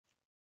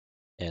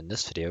In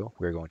this video,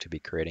 we're going to be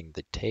creating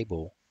the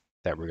table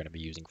that we're going to be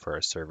using for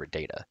our server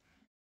data.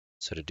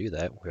 So to do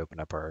that, we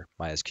open up our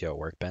MySQL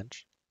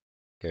workbench,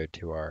 go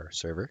to our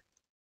server,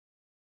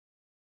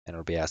 and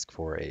it'll be asked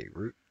for a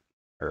root,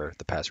 or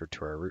the password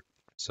to our root.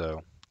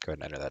 So go ahead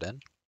and enter that in.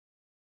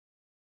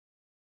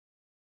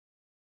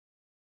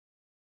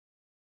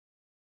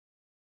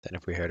 Then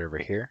if we head over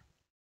here,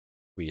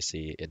 we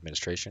see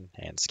administration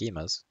and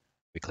schemas.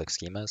 We click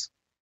schemas,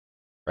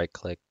 right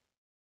click,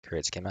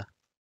 create schema,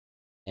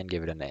 and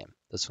give it a name.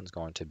 This one's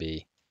going to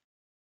be,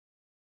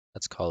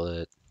 let's call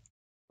it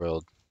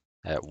world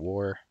at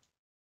war.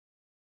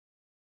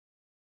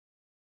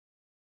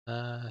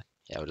 Yeah,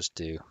 we'll just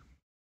do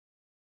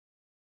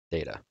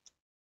data.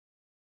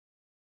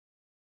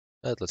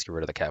 But let's get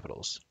rid of the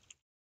capitals.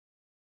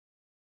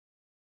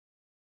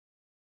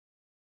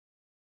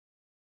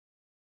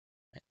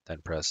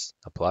 Then press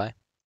apply,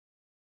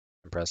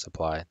 and press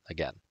apply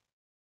again,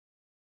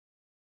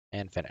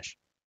 and finish.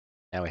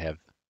 Now we have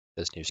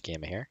this new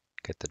schema here.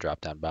 Click the drop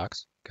down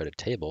box, go to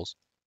tables,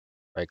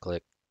 right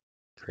click,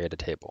 create a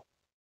table.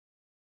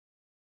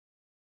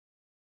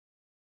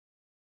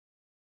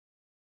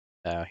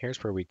 Now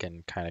here's where we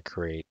can kind of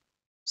create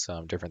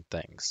some different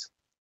things.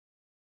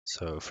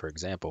 So for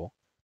example,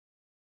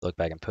 look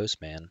back in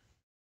Postman,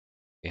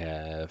 we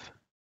had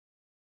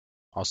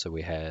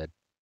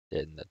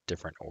it in a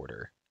different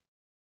order.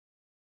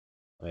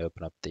 Let me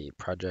open up the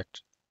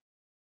project.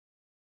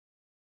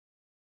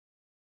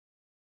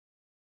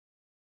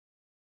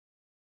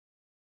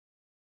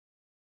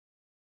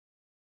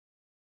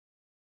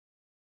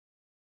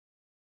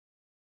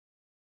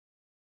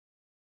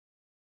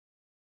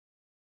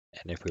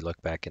 And if we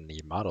look back in the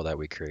model that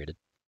we created,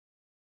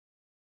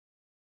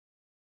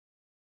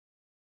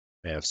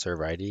 we have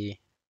server ID,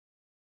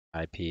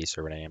 IP,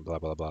 server name, blah,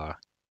 blah, blah,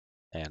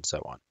 and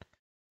so on.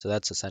 So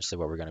that's essentially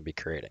what we're going to be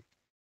creating.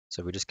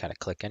 So if we just kind of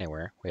click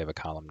anywhere, we have a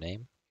column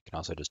name. You can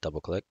also just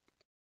double click.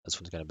 This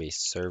one's going to be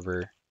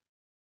server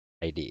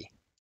ID.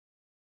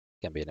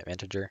 It's going to be an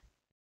integer.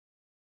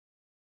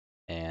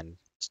 And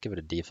just give it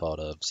a default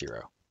of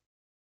 0.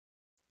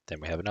 Then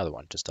we have another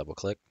one. Just double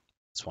click.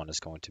 This one is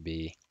going to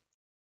be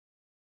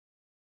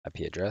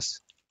IP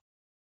address.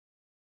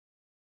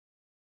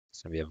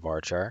 It's going to be a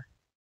varchar.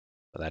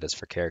 So that is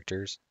for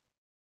characters.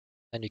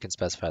 Then you can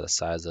specify the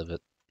size of it.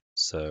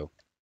 So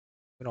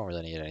we don't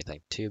really need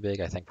anything too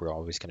big. I think we're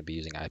always going to be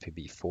using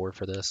IPv4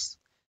 for this.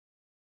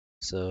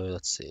 So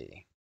let's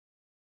see.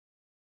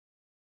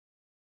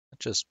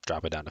 Let's just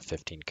drop it down to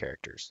 15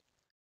 characters.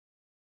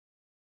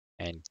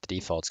 And the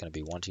default is going to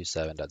be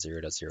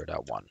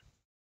 127.0.0.1.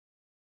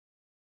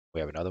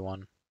 We have another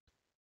one.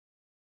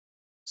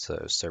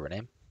 So server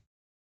name.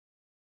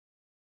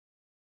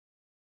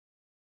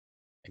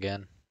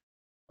 Again,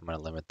 I'm going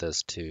to limit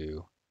this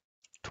to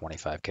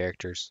 25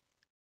 characters.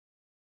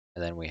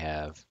 And then we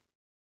have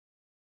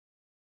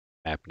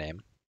map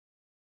name.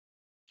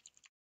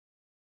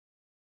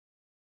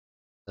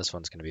 This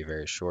one's going to be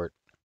very short.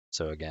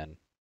 So again,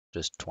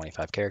 just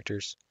 25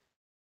 characters.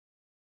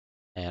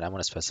 And I'm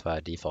going to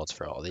specify defaults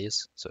for all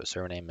these. So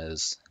server name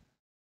is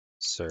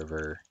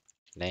server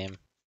name.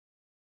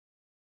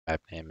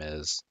 Map name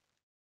is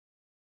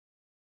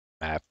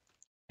map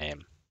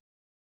name.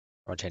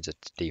 I'm going to change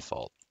it to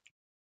default.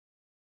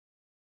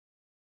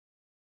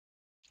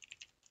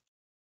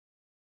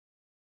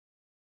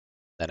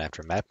 Then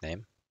after map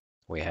name,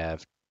 we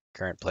have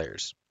current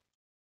players.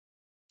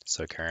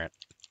 So current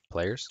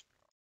players,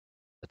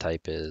 the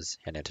type is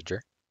an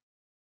integer.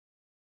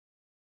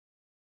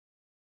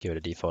 Give it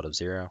a default of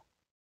 0.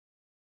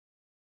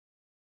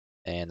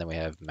 And then we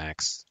have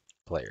max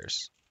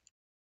players.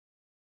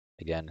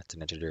 Again, it's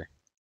an integer.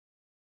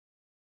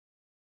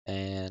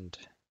 And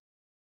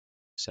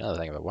so another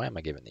thing about why am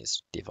I giving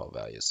these default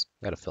values?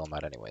 I gotta fill them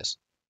out anyways.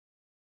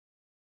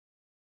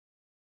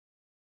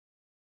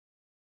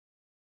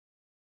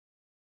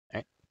 All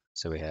right,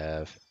 so we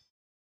have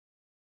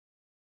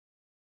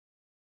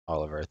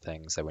all of our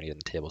things that we need in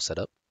the table set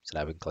up. So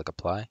now we can click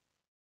apply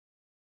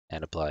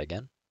and apply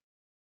again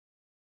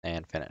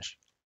and finish.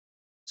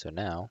 So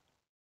now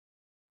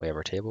we have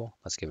our table.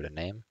 Let's give it a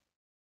name.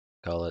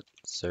 Call it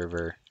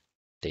server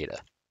data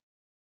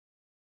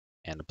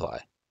and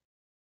apply.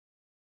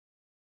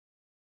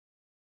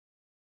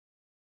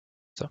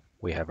 So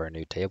we have our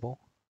new table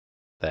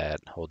that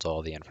holds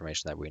all the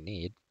information that we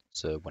need.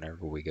 So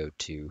whenever we go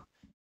to,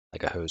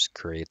 like, a host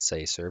creates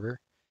a server,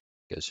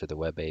 it goes through the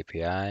web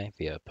API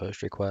via a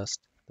post request.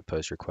 The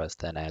post request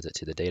then adds it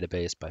to the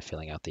database by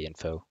filling out the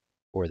info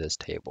for this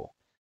table.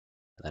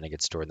 And then it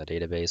gets stored in the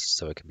database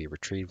so it can be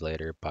retrieved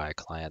later by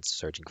clients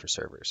searching for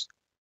servers.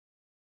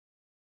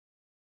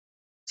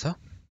 So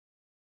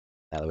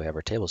now that we have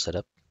our table set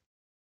up,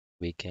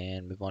 we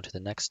can move on to the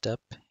next step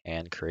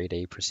and create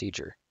a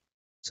procedure.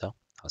 So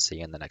I'll see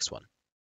you in the next one.